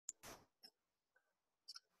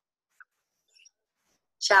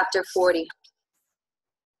Chapter 40.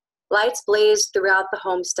 Lights blazed throughout the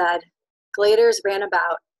homestead. Gladers ran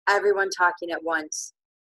about, everyone talking at once.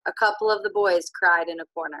 A couple of the boys cried in a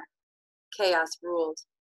corner. Chaos ruled.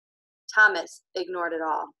 Thomas ignored it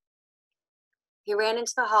all. He ran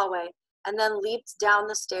into the hallway and then leaped down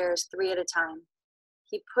the stairs 3 at a time.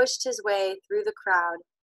 He pushed his way through the crowd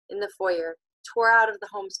in the foyer, tore out of the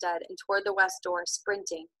homestead and toward the west door,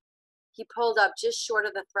 sprinting. He pulled up just short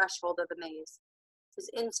of the threshold of the maze, his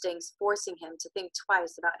instincts forcing him to think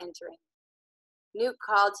twice about entering. Newt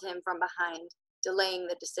called to him from behind, delaying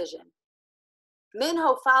the decision.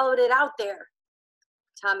 "Minho followed it out there,"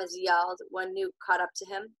 Thomas yelled when Newt caught up to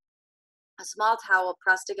him. A small towel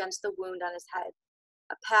pressed against the wound on his head.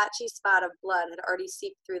 A patchy spot of blood had already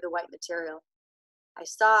seeped through the white material. "I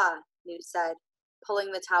saw," Newt said,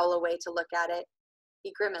 pulling the towel away to look at it.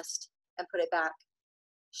 He grimaced and put it back.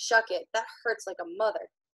 "Shuck it, that hurts like a mother.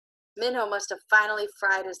 Minho must have finally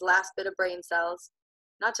fried his last bit of brain cells.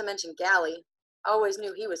 Not to mention Gally. Always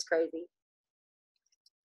knew he was crazy."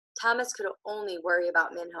 Thomas could only worry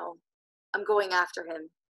about Minho. "I'm going after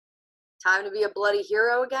him." "Time to be a bloody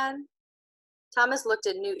hero again?" Thomas looked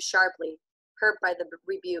at Newt sharply, hurt by the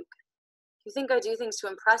rebuke. "You think I do things to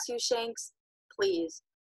impress you, Shanks? Please.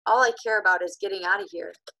 All I care about is getting out of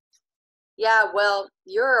here." "Yeah, well,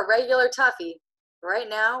 you're a regular toughie. Right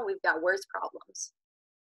now, we've got worse problems."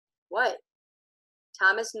 "What?"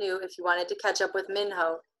 Thomas knew if he wanted to catch up with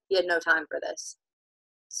Minho, he had no time for this.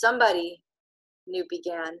 "Somebody," Newt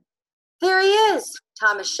began. "There he is!"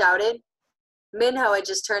 Thomas shouted. Minho had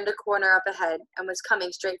just turned a corner up ahead and was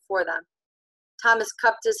coming straight for them. Thomas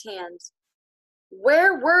cupped his hands.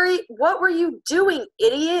 What were you doing,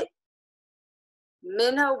 idiot?"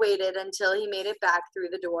 Minho waited until he made it back through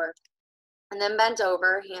the door, and then bent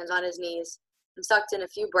over, hands on his knees, and sucked in a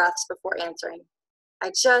few breaths before answering. "I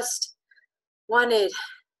just wanted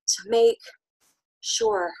to make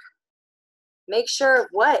sure." "Make sure of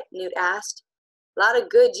what?" Newt asked. "A lot of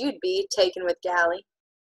good you'd be, taken with Gally."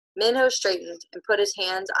 Minho straightened and put his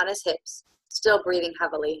hands on his hips, still breathing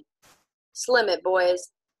heavily. "Slim it,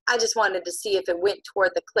 boys. I just wanted to see if it went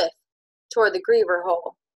toward the cliff, toward the Griever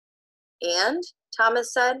hole." "And?"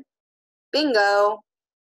 Thomas said. "Bingo!"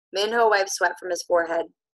 Minho wiped sweat from his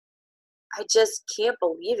forehead. "I just can't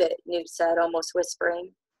believe it," Newt said, almost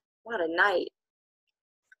whispering. "What a night."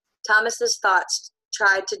 Thomas's thoughts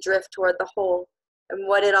tried to drift toward the hole and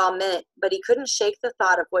what it all meant, but he couldn't shake the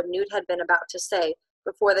thought of what Newt had been about to say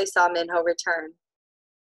before they saw Minho return.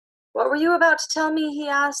 "What were you about to tell me?" he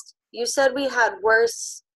asked. "You said we had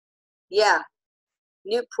worse—" "Yeah."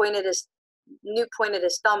 Newt pointed his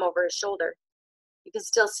thumb over his shoulder. "You can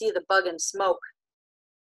still see the bug and smoke."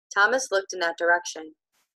 Thomas looked in that direction.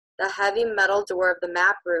 The heavy metal door of the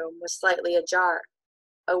map room was slightly ajar,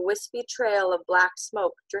 a wispy trail of black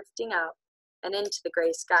smoke drifting out and into the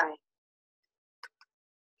gray sky.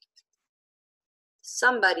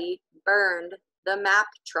 "Somebody burned the map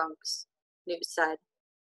trunks," Newt said.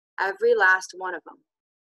 "Every last one of them."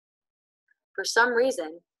 For some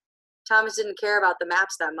reason, Thomas didn't care about the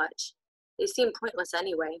maps that much. They seemed pointless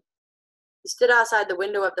anyway. He stood outside the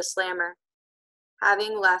window of the slammer,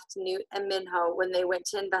 having left Newt and Minho when they went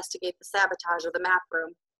to investigate the sabotage of the map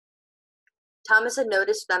room. Thomas had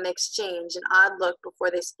noticed them exchange an odd look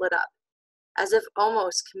before they split up, as if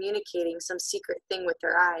almost communicating some secret thing with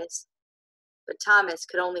their eyes. But Thomas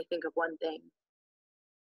could only think of one thing.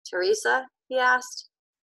 "Teresa?" he asked.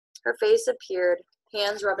 Her face appeared,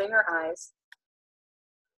 hands rubbing her eyes.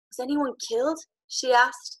 "Was anyone killed?" she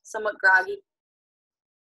asked, somewhat groggy.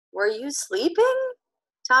 "Were you sleeping?"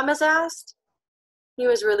 Thomas asked. He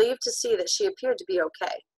was relieved to see that she appeared to be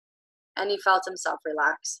okay, and he felt himself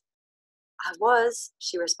relax. "I was,"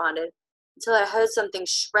 she responded, "until I heard something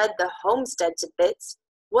shred the homestead to bits.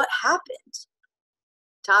 What happened?"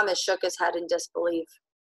 Thomas shook his head in disbelief.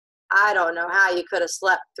 "I don't know how you could have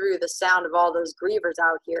slept through the sound of all those grievers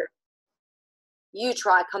out here. You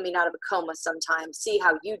try coming out of a coma sometime, see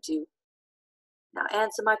how you do." "Now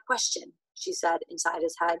answer my question," she said inside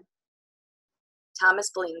his head. Thomas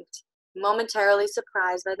blinked, momentarily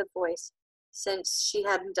surprised by the voice, since she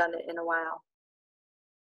hadn't done it in a while.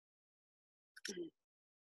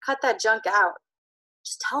 "Cut that junk out.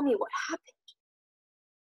 Just tell me what happened."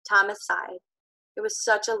 Thomas sighed. It was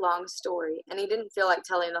such a long story, and he didn't feel like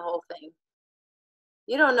telling the whole thing.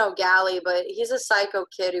 "You don't know Gally, but he's a psycho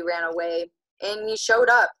kid who ran away, and he showed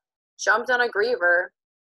up, jumped on a griever,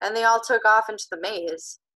 and they all took off into the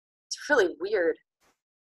maze. It's really weird."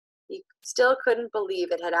 He still couldn't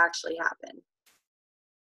believe it had actually happened.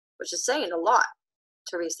 "Which is saying a lot,"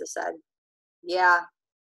 Teresa said. "Yeah."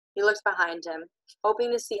 He looked behind him,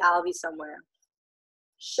 hoping to see Alvy somewhere.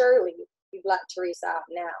 Surely you've let Teresa out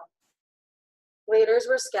now. Waiters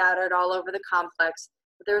were scattered all over the complex,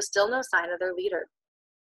 but there was still no sign of their leader.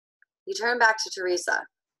 He turned back to Teresa.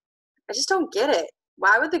 I just don't get it.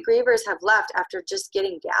 Why would the Grievers have left after just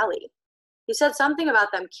getting Gally? He said something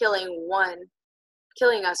about them killing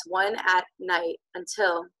us one at night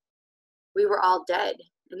until we were all dead,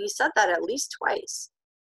 and he said that at least twice.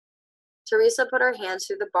 Teresa put her hands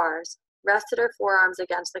through the bars, rested her forearms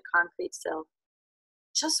against the concrete sill.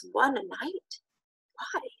 Just one a night?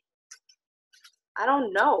 Why? I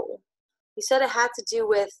don't know. He said it had to do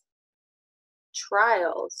with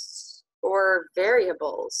trials or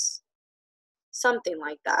variables, something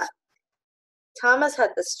like that. Thomas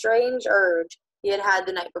had the strange urge he had had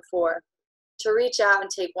the night before to reach out and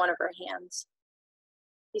take one of her hands.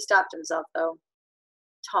 He stopped himself, though.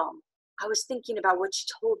 Tom, I was thinking about what you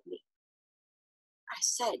told me. I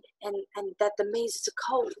said, and that the maze is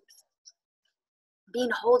a code.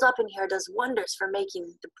 Being holed up in here does wonders for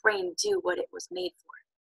making the brain do what it was made for.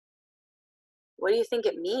 What do you think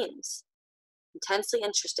it means? Intensely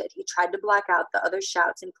interested, he tried to black out the other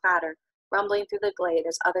shouts and clatter rumbling through the glade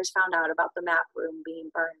as others found out about the map room being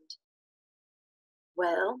burned.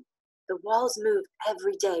 Well, the walls move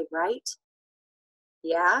every day, right?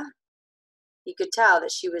 Yeah? He could tell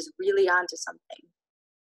that she was really onto something.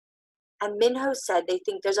 And Minho said they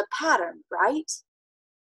think there's a pattern, right?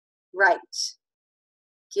 Right.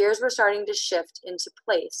 Gears were starting to shift into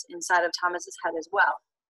place inside of Thomas's head as well,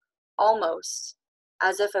 almost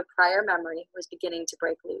as if a prior memory was beginning to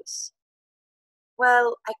break loose.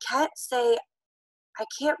 Well, I can't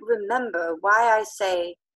remember why I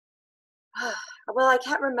said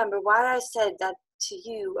that to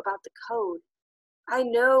you about the code. I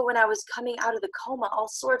know when I was coming out of the coma, all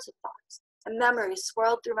sorts of thoughts and memories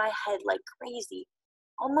swirled through my head like crazy,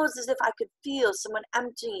 almost as if I could feel someone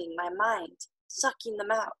emptying my mind, sucking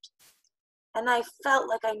them out. And I felt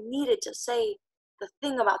like I needed to say the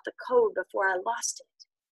thing about the code before I lost it.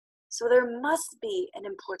 So there must be an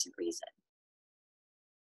important reason.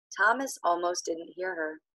 Thomas almost didn't hear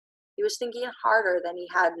her. He was thinking harder than he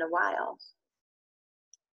had in a while.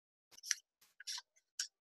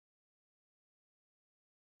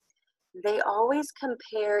 They always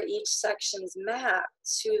compare each section's map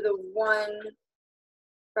to the one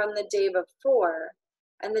from the day before,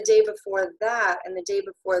 and the day before that, and the day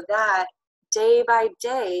before that, day by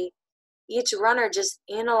day, each runner just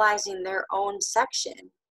analyzing their own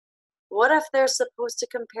section. What if they're supposed to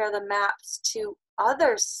compare the maps to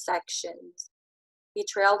other sections? He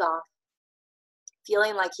trailed off,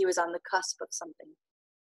 feeling like he was on the cusp of something.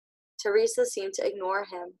 Teresa seemed to ignore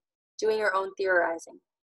him, doing her own theorizing.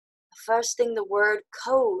 The first thing the word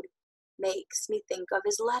code makes me think of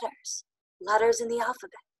is letters. Letters in the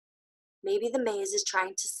alphabet. Maybe the maze is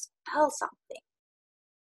trying to spell something.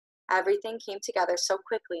 Everything came together so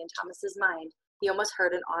quickly in Thomas's mind, he almost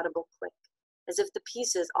heard an audible click, as if the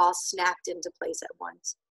pieces all snapped into place at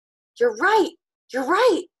once. You're right! You're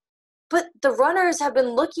right! But the runners have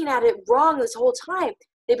been looking at it wrong this whole time.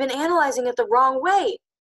 They've been analyzing it the wrong way.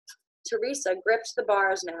 Teresa gripped the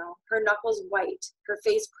bars now, her knuckles white, her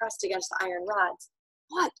face pressed against the iron rods.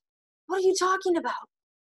 What? What are you talking about?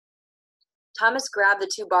 Thomas grabbed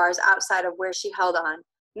the two bars outside of where she held on,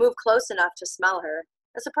 moved close enough to smell her,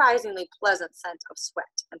 a surprisingly pleasant scent of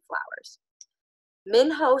sweat and flowers.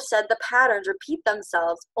 Minho said the patterns repeat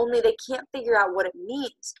themselves, only they can't figure out what it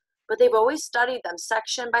means, but they've always studied them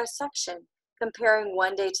section by section, comparing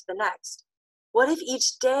one day to the next. What if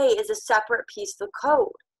each day is a separate piece of the code,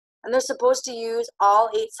 and they're supposed to use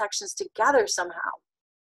all 8 sections together somehow?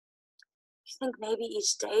 You think maybe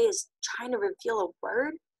each day is trying to reveal a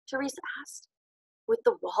word? Teresa asked. With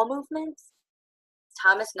the wall movements?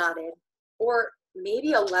 Thomas nodded. Or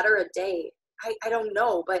maybe a letter a day. I don't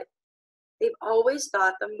know, but they've always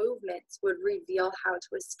thought the movements would reveal how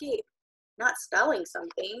to escape, not spelling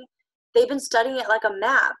something. They've been studying it like a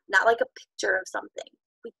map, not like a picture of something.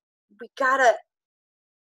 We gotta...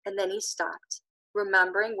 And then he stopped,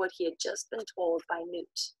 remembering what he had just been told by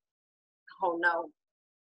Newt. Oh no.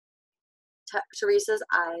 Teresa's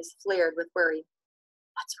eyes flared with worry.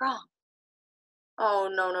 What's wrong? Oh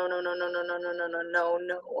no, no, no, no, no, no, no, no, no, no, no,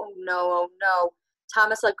 no, oh no, oh no.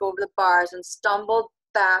 Thomas let go of the bars and stumbled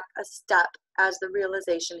back a step as the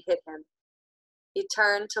realization hit him. He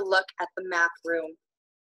turned to look at the map room.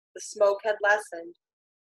 The smoke had lessened,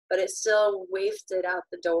 but it still wafted out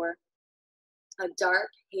the door, a dark,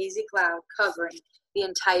 hazy cloud covering the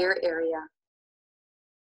entire area.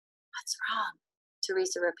 What's wrong?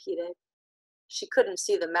 Teresa repeated. She couldn't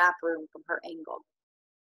see the map room from her angle.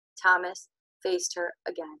 Thomas faced her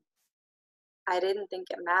again. I didn't think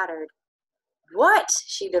it mattered. What?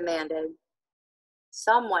 She demanded.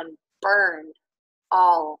 Someone burned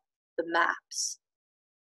all the maps.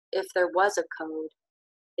 If there was a code,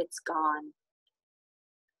 it's gone.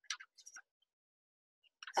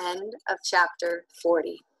 End of chapter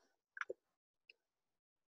 40.